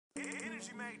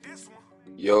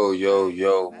Yo, yo,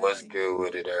 yo, what's good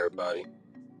with it, everybody?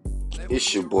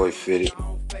 It's your boy Fitty.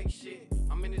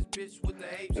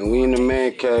 And we in the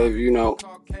man cave,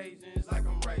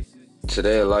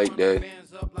 today like that.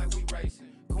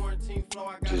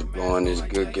 Just blowing this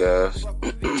good gas.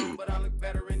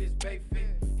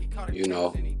 you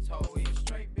know,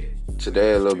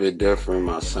 today a little bit different.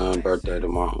 My son's birthday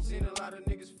tomorrow.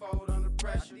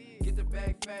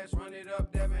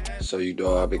 So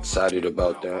I'm excited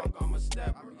about that.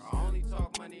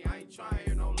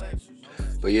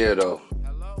 But yeah, though,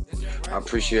 I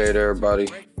appreciate everybody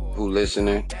who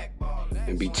listening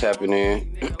and be tapping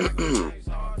in.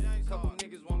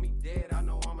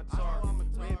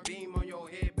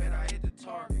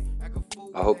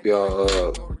 I hope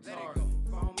y'all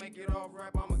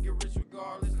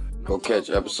go catch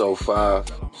episode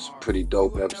 5. It's a pretty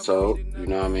dope episode, you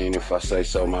know what I mean, if I say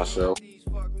so myself.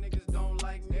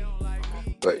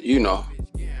 But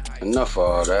enough of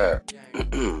all that.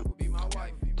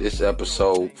 This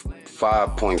episode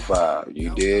 5.5, you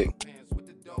did?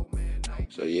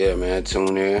 So yeah, man,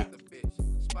 tune in.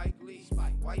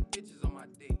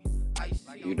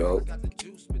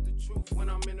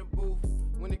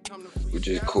 We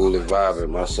just cool and vibing.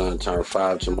 My son turned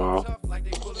 5 tomorrow.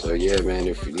 So yeah, man,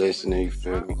 if you're listening, you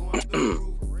feel me?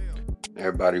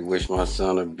 Everybody wish my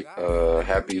son a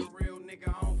happy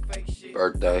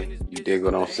birthday. You dig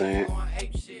what I'm saying?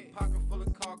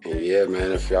 And yeah,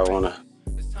 man, if y'all wanna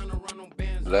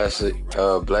bless the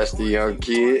young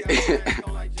kid,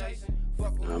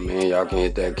 I mean, y'all can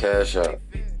hit that cash up.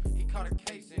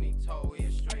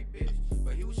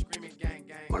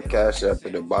 My cash app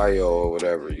in the bio or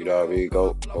whatever, you know what I mean?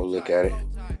 Go look at it.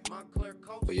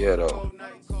 But yeah, though,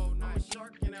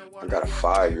 I got a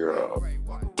 5-year-old.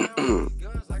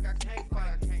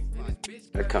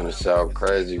 That kind of sound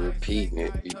crazy repeating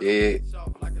it, you did?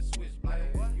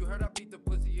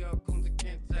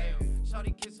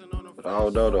 But I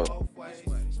don't know, though.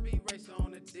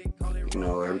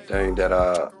 Everything that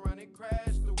I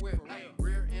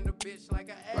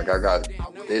got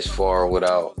this far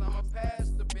without,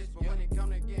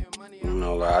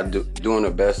 I doing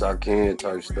the best I can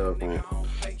type stuff, and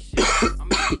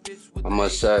I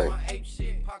must say,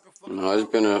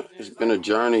 it's been a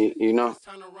journey,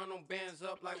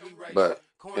 but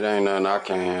it ain't nothing I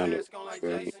can't handle.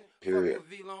 Feel me? Period.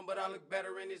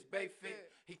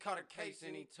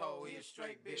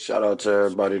 Shout out to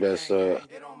everybody that's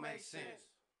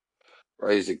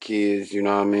raising kids, you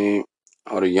know what I mean?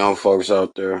 All the young folks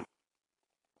out there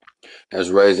that's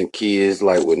raising kids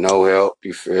like with no help,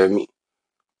 you feel me?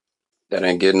 That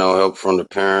ain't getting no help from the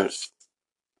parents.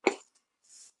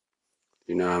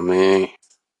 You know what I mean?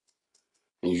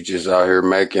 And you just out here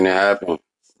making it happen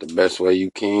the best way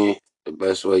you can, the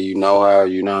best way you know how,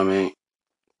 you know what I mean?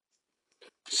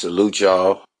 Salute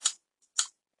y'all.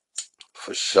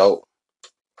 For sure.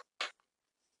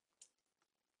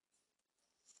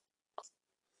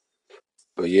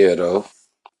 But yeah, though.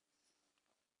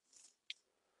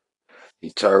 He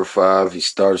turned 5. He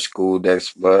started school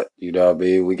next month. You know what I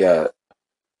mean? We got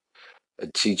a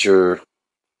teacher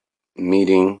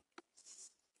meeting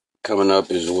coming up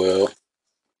as well.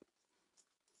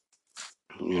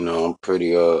 I'm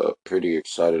pretty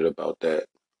excited about that.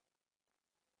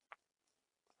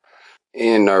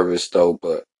 And nervous though,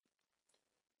 but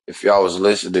if y'all was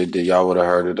listening, then y'all would have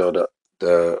heard it on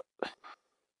the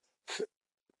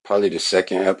probably the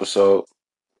second episode,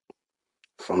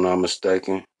 if I'm not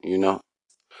mistaken,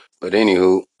 But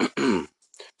anywho,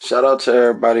 shout out to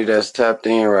everybody that's tapped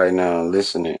in right now and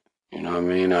listening. You know what I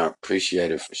mean? I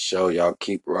appreciate it for sure. Y'all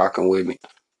keep rocking with me.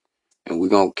 And we're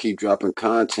going to keep dropping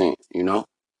content,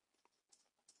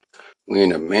 We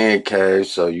in a man cave,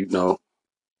 so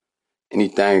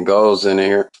anything goes in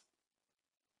here.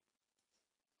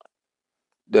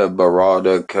 The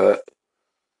Barada cut.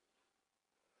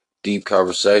 Deep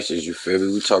conversations, you feel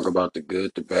me? We talk about the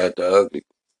good, the bad, the ugly.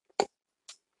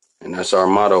 And that's our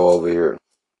motto over here.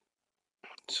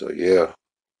 So yeah,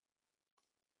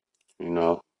 you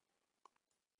know.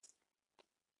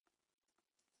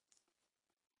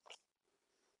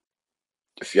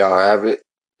 If y'all haven't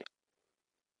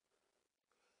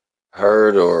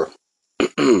heard or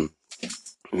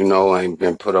ain't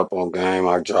been put up on game,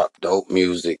 I drop dope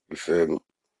music, you feel me?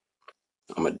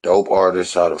 I'm a dope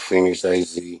artist out of Phoenix,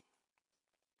 AZ.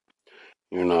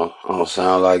 I don't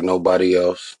sound like nobody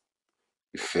else.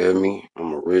 You feel me?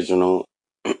 I'm original.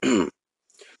 I'm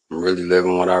really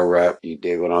living what I rap. You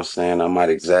dig what I'm saying? I might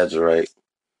exaggerate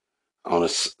on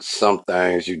some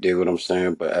things. You dig what I'm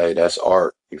saying? But hey, that's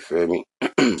art. You feel me?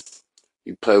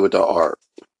 You play with the art.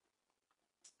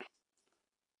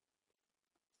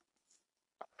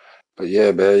 But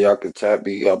yeah, man, y'all can tap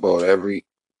me up on every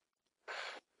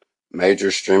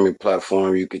major streaming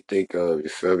platform you could think of. You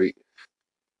feel me?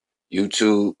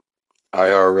 YouTube,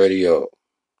 iHeartRadio,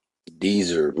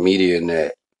 Deezer,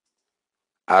 MediaNet,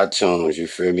 iTunes. You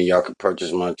feel me? Y'all can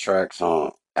purchase my tracks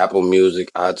on Apple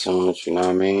Music, iTunes. You know what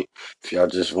I mean? If y'all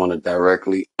just want to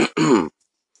directly,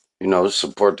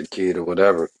 support the kid or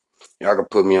whatever, y'all can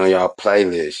put me on y'all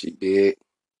playlist. You did?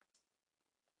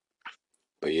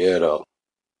 But yeah, though,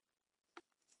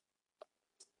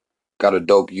 got a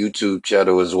dope YouTube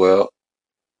channel as well.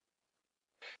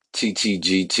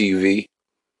 TTG TV.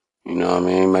 You know what I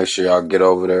mean? Make sure y'all get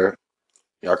over there.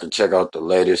 Y'all can check out the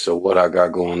latest of what I got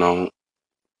going on.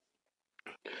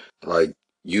 Like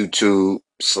YouTube/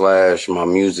 my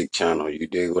music channel. You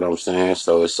dig what I'm saying?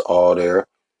 So it's all there.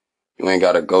 You ain't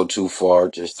gotta go too far.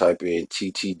 Just type in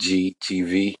TTG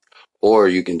TV. Or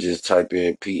you can just type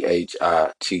in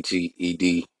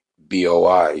PHITTEDBOI,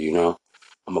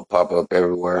 I'm gonna pop up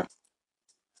everywhere.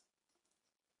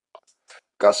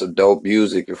 Got some dope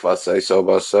music if I say so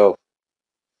myself.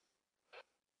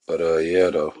 But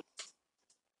yeah though.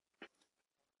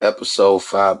 Episode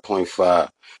 5.5.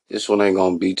 This one ain't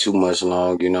gonna be too much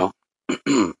long, I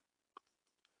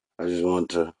just want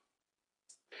to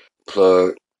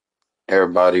plug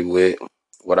everybody with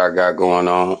what I got going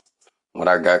on, what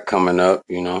I got coming up,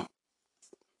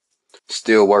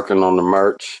 Still working on the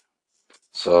merch.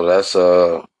 So that's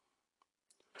you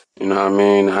know what I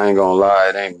mean? I ain't gonna lie,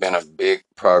 it ain't been a big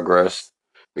progress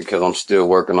because I'm still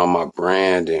working on my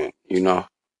brand and,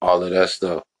 all of that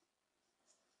stuff.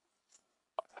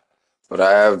 But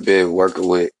I have been working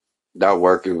with, not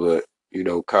working, but,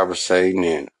 conversating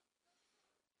and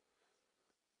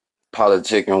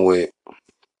politicking with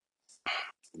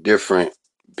different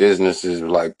businesses,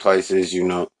 like places,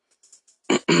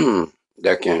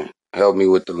 that can help me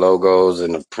with the logos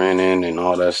and the printing and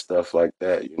all that stuff like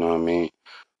that. You know what I mean?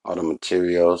 All the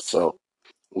materials. So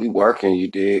we working, you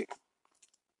dig?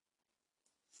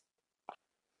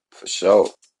 For sure.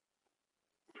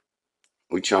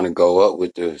 We trying to go up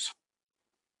with this.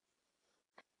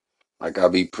 Like I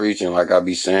be preaching, like I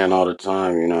be saying all the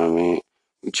time, you know what I mean?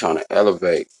 We trying to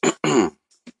elevate.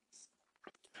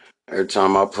 Every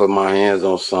time I put my hands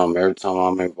on something, every time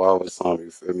I'm involved with something,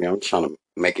 you feel me? I'm trying to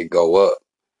make it go up.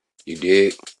 You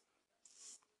dig?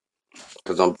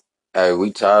 Cause hey,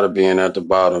 we tired of being at the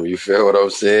bottom. You feel what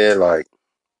I'm saying? Like,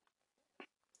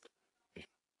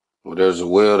 well, there's a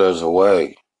will, there's a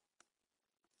way.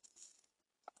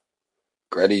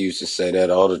 Grady used to say that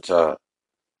all the time.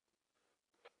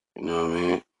 You know what I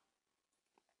mean?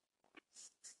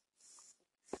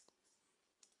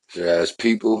 So as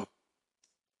people,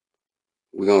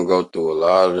 we're gonna go through a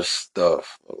lot of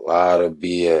stuff, a lot of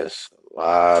BS, a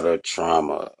lot of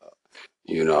trauma,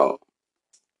 you know.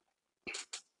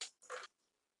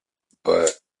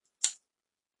 But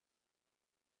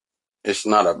it's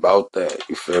not about that,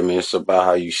 you feel me? It's about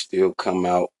how you still come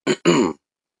out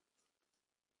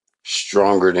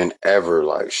stronger than ever,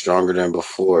 like stronger than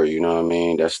before, you know what I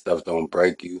mean? That stuff don't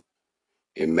break you.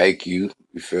 It make you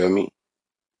feel me?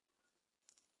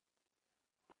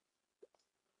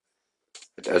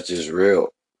 But that's just real.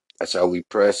 That's how we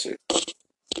press it.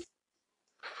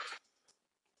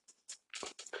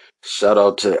 Shout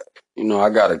out to, I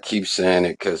gotta keep saying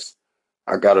it because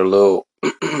I got a little,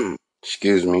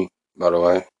 excuse me, by the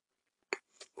way,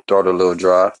 throat a little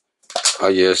dry. Oh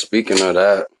yeah, speaking of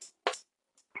that,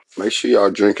 make sure y'all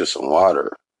drinking some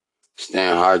water,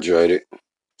 staying hydrated,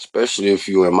 especially if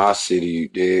you in my city, you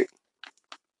dig.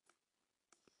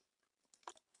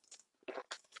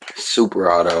 Super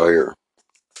hot out here.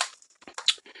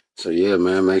 So yeah,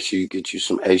 man, make sure you get you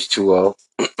some H2O.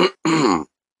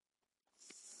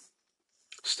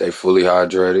 Stay fully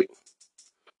hydrated,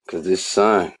 cause this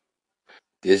sun,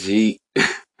 this heat,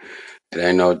 it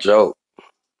ain't no joke.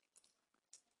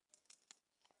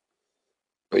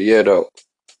 But yeah, though,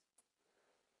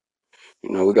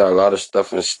 we got a lot of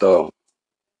stuff in store.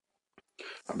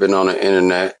 I've been on the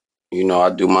internet. I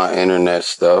do my internet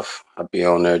stuff. I be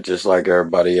on there just like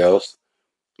everybody else.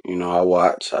 I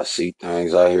watch, I see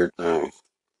things, I hear things.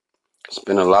 It's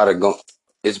been a lot of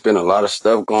it's been a lot of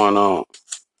stuff going on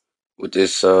with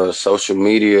this social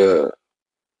media,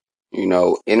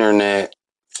 internet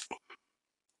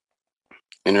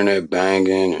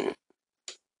banging and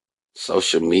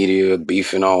social media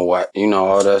beefing on what,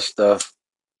 all that stuff.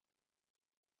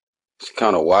 It's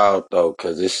kind of wild though,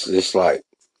 cause it's like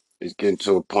it's getting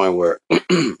to a point where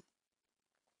it's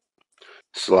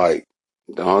like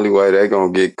the only way they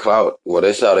gonna get clout. Well,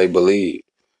 that's how they believe.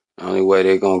 The only way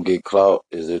they gonna get clout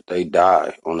is if they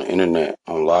die on the internet,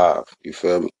 on live. You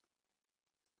feel me?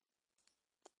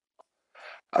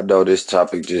 I know this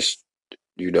topic just,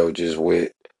 just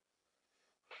went,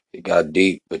 it got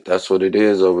deep, but that's what it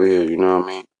is over here, you know what I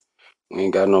mean? We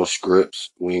ain't got no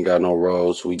scripts, we ain't got no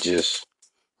roles, we just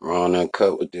run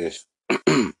uncut with this.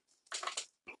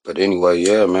 But anyway,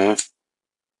 yeah, man,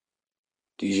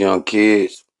 these young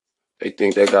kids, they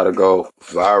think they gotta go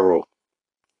viral.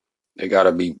 They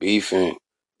gotta be beefing.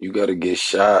 You gotta get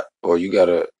shot, or you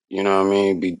gotta, you know what I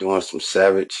mean, be doing some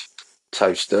savage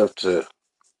type stuff to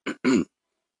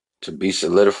to be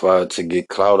solidified to get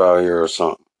clout out here or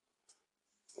something.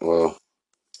 Well,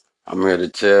 I'm here to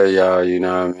tell y'all, you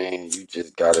know what I mean, you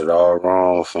just got it all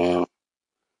wrong, fam.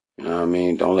 You know what I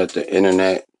mean? Don't let the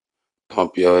internet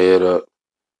pump your head up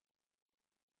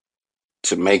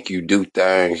to make you do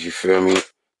things, you feel me?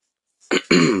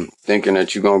 Thinking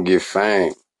that you're gonna get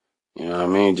fame. You know what I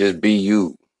mean? Just be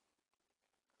you.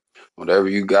 Whatever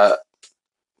you got,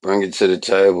 bring it to the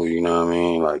table, you know what I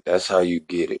mean? Like, that's how you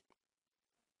get it.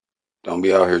 Don't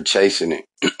be out here chasing it.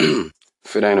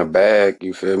 If it ain't a bag,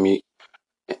 you feel me?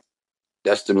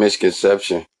 That's the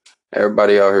misconception.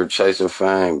 Everybody out here chasing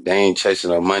fame. They ain't chasing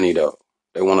the money though.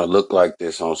 They want to look like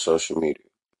this on social media.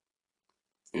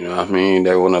 You know what I mean?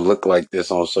 They want to look like this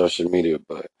on social media,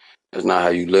 but that's not how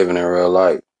you live in real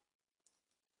life.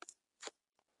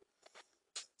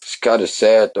 It's kind of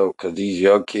sad though, because these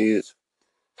young kids,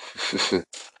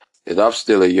 and I'm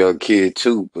still a young kid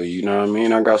too, but you know what I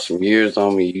mean? I got some years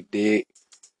on me, you dig?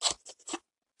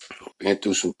 Been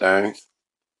through some things.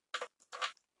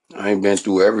 I ain't been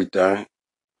through everything.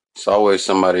 It's always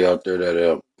somebody out there that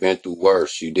have been through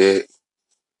worse, you dig?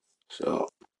 So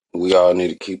we all need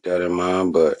to keep that in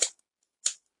mind, but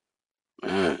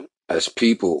man, as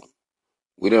people,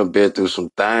 we done been through some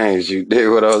things, you dig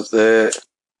what I'm saying?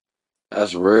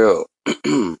 That's real.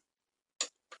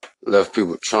 Left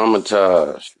people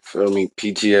traumatized, you feel me?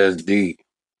 PTSD.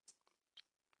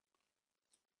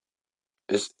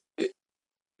 It's, it,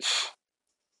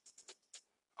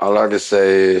 all I can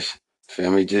say is,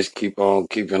 feel me, just keep on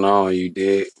keeping on, you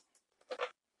dig?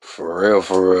 For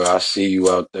real, I see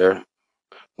you out there,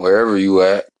 wherever you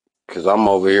at. Cause I'm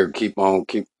over here,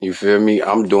 you feel me?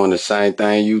 I'm doing the same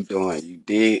thing you doing, you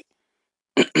dig?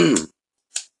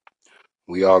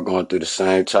 We all going through the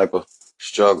same type of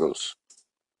struggles.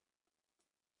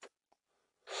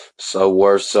 Some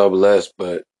worse, some less,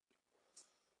 but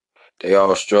they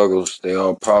all struggles. They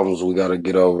all problems we gotta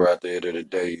get over at the end of the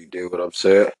day. You dig what I'm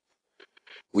saying?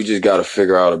 We just gotta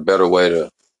figure out a better way to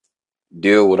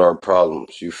deal with our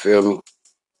problems. You feel me?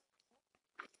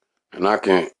 And I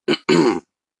can,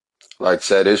 like I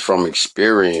said, it's from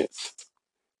experience.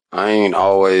 I ain't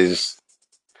always,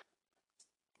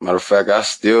 matter of fact, I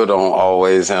still don't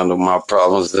always handle my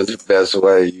problems in the best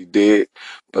way. You dig?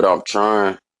 But I'm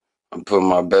trying. I'm putting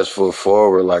my best foot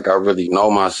forward. Like, I really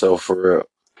know myself for real.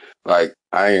 Like,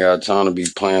 I ain't got time to be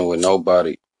playing with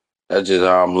nobody. That's just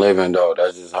how I'm living, though.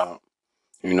 That's just how,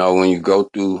 when you go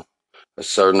through a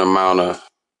certain amount of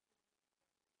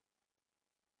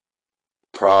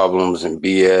problems and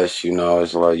BS,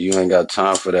 it's like you ain't got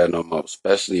time for that no more.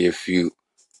 Especially if you're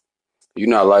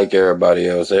not like everybody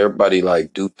else. Everybody,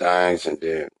 like, do things and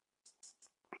then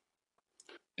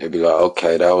they be like,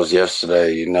 okay, that was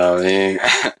yesterday, you know what I mean?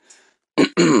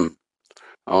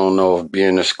 I don't know if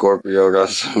being a Scorpio got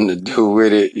something to do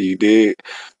with it, you did,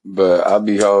 but I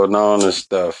be holding on to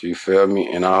stuff, you feel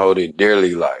me? And I hold it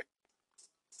dearly, like,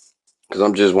 because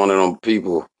I'm just one of them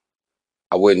people.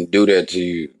 I wouldn't do that to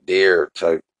you, dare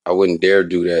type. I wouldn't dare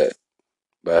do that.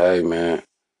 But hey, man,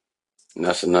 and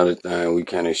that's another thing we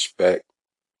can't expect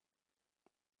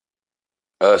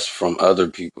us from other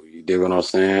people. You dig what I'm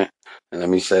saying? And let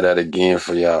me say that again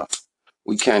for y'all.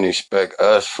 We can't expect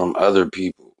us from other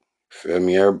people. Feel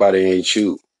me? Everybody ain't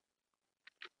you.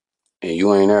 And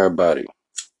you ain't everybody.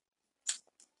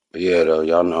 But yeah, though,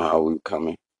 y'all know how we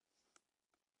coming.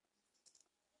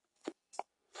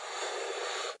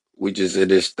 We just did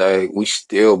this thing. We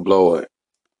still blow it.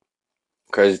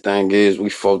 Crazy thing is, we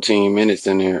 14 minutes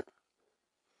in here.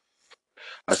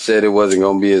 I said it wasn't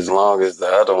going to be as long as the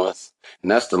other ones.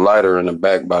 And that's the lighter in the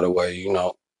back, by the way,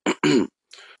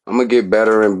 I'm going to get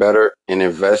better and better and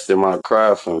invest in my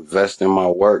craft, invest in my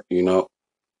work, I'm going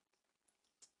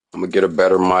to get a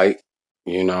better mic.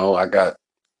 I got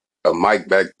a mic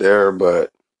back there, but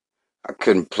I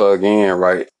couldn't plug in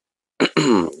right,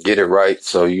 get it right.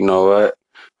 So you know what?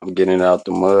 I'm getting it out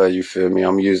the mud, you feel me?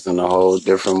 I'm using a whole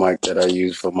different mic that I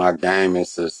use for my gaming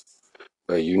system.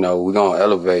 But we're going to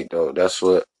elevate though. That's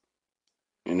what,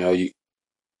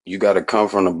 you got to come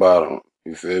from the bottom.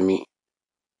 You feel me?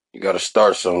 You got to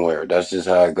start somewhere. That's just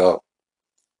how it go.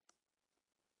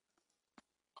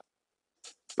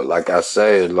 But like I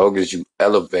say, as long as you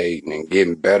elevating and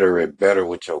getting better and better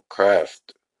with your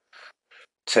craft,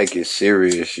 take it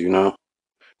serious, you know?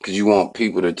 Because you want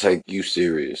people to take you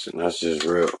serious, and that's just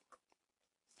real.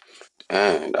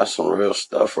 Dang, that's some real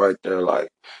stuff right there. Like,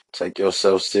 take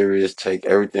yourself serious, take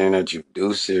everything that you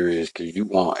do serious, because you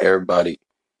want everybody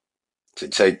to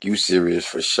take you serious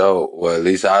for sure. Well, at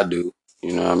least I do,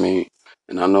 you know what I mean?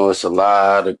 And I know it's a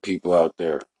lot of people out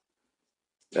there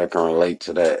that can relate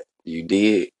to that. You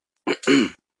did.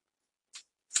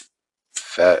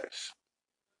 Facts.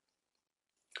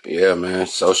 Yeah, man.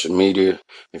 Social media.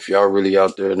 If y'all really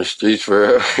out there in the streets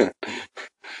for real,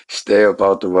 stay up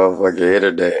out the motherfucking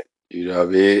internet. You know what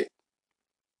I mean?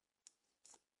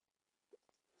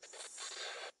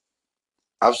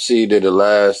 I've seen it the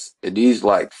last, these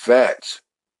like facts.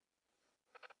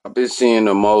 I've been seeing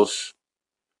the most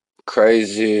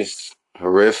craziest,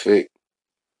 horrific,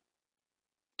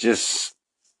 just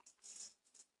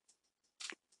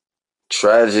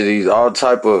tragedies, all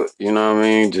type of, you know what I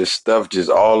mean? Just stuff just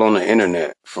all on the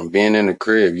internet from being in the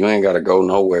crib. You ain't got to go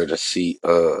nowhere to see,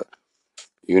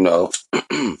 you know,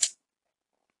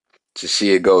 to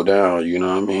see it go down, you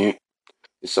know what I mean?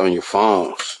 It's on your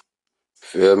phones.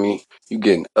 Feel me? You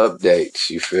getting updates,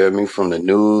 you feel me? From the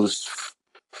news,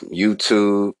 from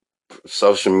YouTube,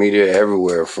 social media,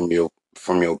 everywhere from your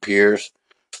peers.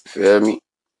 Feel me?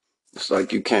 It's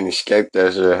like you can't escape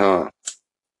that shit, huh?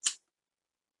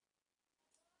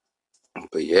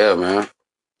 But yeah, man.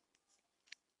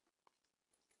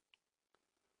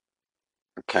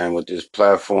 I came with this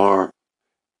platform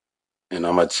and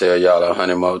I'm gonna tell y'all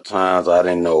 100 more times I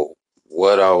didn't know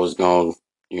what I was gonna,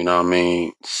 you know what I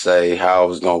mean, say, how I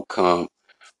was gonna come,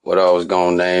 what I was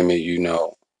gonna name it, you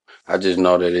know. I just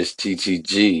know that it's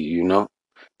TTG, you know.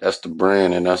 That's the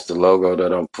brand and that's the logo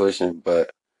that I'm pushing,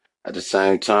 but at the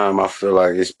same time I feel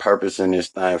like it's purpose in this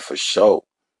thing for sure.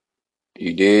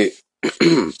 You did?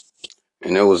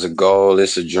 And it was a goal,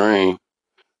 it's a dream.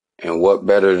 And what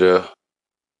better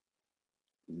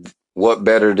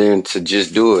than to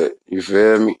just do it? You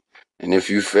feel me? And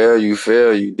if you fail, you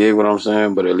fail. You did what I'm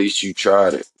saying, but at least you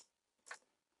tried it.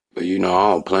 But you know, I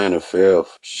don't plan to fail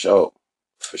for sure.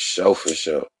 For sure, for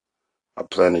sure. I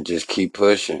plan to just keep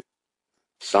pushing.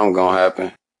 Something gonna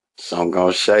happen. Something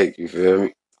gonna shake, you feel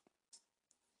me?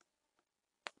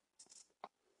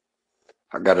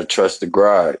 I gotta trust the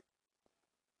grind.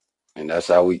 And that's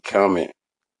how we coming.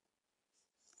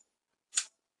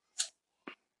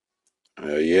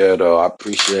 Yeah, though, I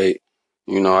appreciate,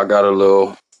 you know, I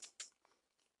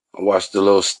watched the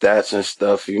little stats and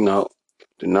stuff, you know,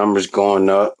 the numbers going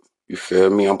up. You feel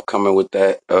me? I'm coming with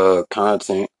that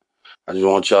content. I just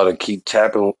want y'all to keep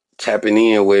tapping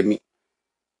in with me.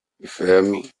 You feel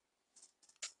me?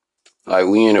 Like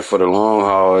we in it for the long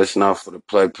haul. It's not for the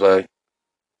play.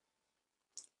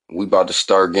 We about to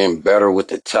start getting better with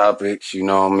the topics, you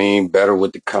know what I mean? Better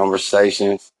with the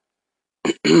conversations.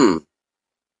 I'm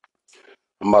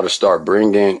about to start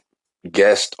bringing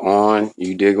guests on.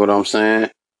 You dig what I'm saying?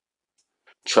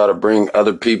 Try to bring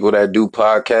other people that do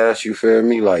podcasts, you feel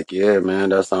me? Like, yeah, man,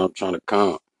 that's how I'm trying to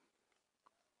come.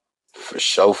 For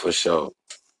sure, for sure.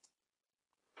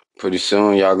 Pretty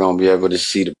soon y'all gonna be able to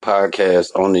see the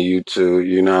podcast on the YouTube,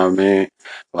 you know what I mean?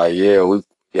 Like,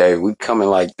 we coming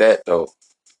like that though.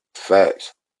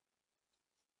 Facts.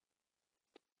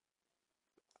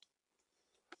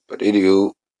 But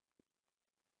anywho,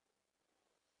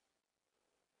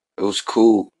 it was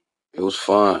cool. It was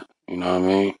fun. You know what I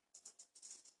mean?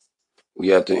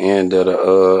 We at the end of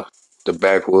the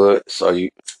backwood, so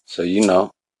you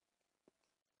know,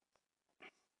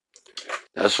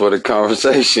 that's where the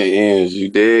conversation ends, you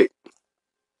dig?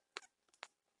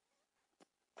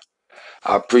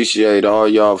 I appreciate all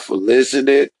y'all for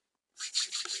listening.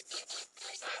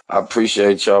 I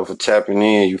appreciate y'all for tapping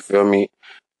in, you feel me?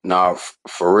 Nah,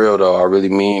 for real though, I really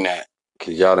mean that.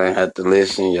 Cause y'all didn't have to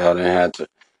listen, y'all didn't have to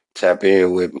tap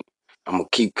in with me. I'm gonna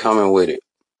keep coming with it,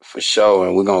 for sure,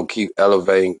 and we're gonna keep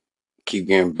elevating, keep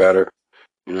getting better.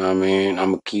 You know what I mean? I'm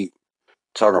gonna keep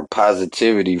talking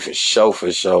positivity for sure,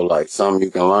 like something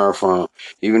you can learn from,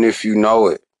 even if you know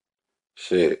it.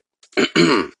 Shit.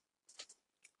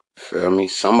 Feel me?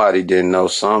 Somebody didn't know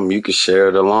something, you can share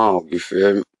it along, you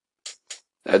feel me?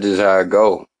 That's just how it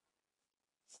go.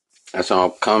 That's how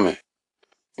I'm coming,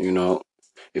 you know.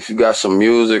 If you got some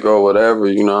music or whatever,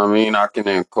 you know what I mean, I can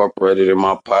incorporate it in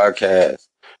my podcast,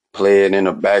 play it in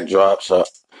the backdrop, so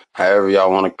however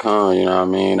y'all want to come, you know what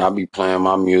I mean? I'll be playing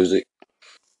my music.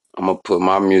 I'm gonna put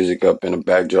my music up in the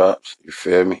backdrops, you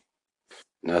feel me?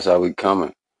 And that's how we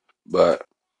coming. But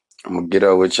I'm gonna get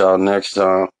up with y'all next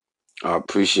time. I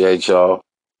appreciate y'all.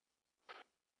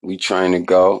 We trying to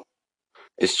go.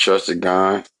 It's trusted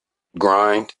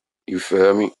grind. You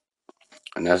feel me?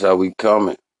 And that's how we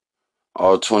coming.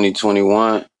 All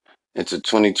 2021 into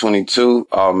 2022.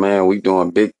 Oh man, we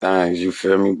doing big things. You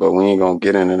feel me? But we ain't gonna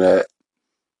get into that.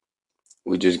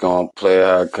 We just gonna play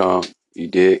how it come. You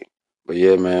dig? But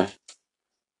yeah, man.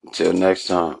 Until next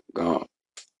time. Gone.